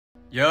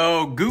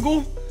Yo,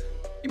 Google,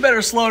 you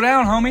better slow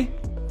down, homie.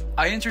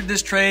 I entered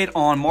this trade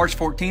on March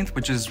 14th,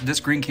 which is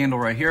this green candle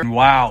right here.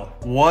 Wow,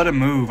 what a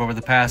move over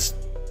the past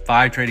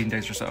 5 trading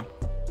days or so.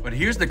 But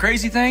here's the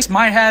crazy thing, this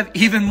might have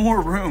even more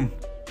room.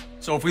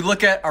 So if we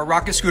look at our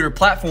Rocket Scooter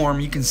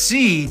platform, you can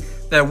see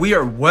that we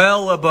are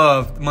well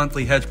above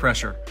monthly hedge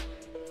pressure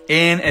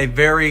in a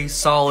very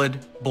solid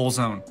bull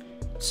zone.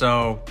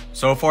 So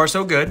far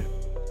so good.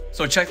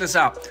 So check this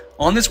out.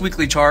 On this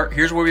weekly chart,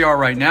 here's where we are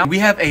right now. We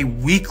have a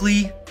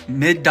weekly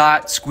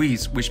mid-dot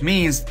squeeze, which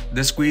means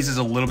this squeeze is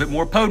a little bit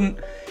more potent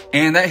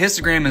and that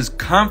histogram is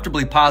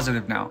comfortably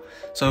positive now.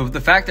 So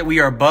the fact that we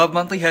are above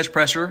monthly hedge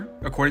pressure,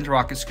 according to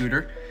Rocket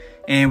Scooter,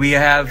 and we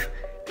have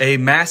a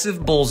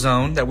massive bull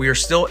zone that we are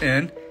still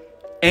in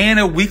and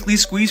a weekly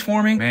squeeze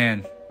forming,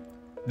 man,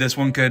 this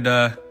one could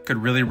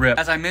really rip.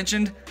 As I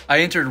mentioned,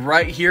 I entered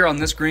right here on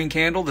this green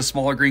candle, the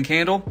smaller green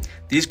candle.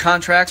 These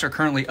contracts are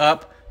currently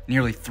up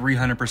nearly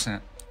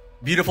 300%.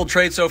 Beautiful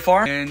trade so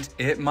far, and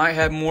it might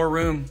have more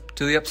room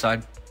to the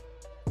upside.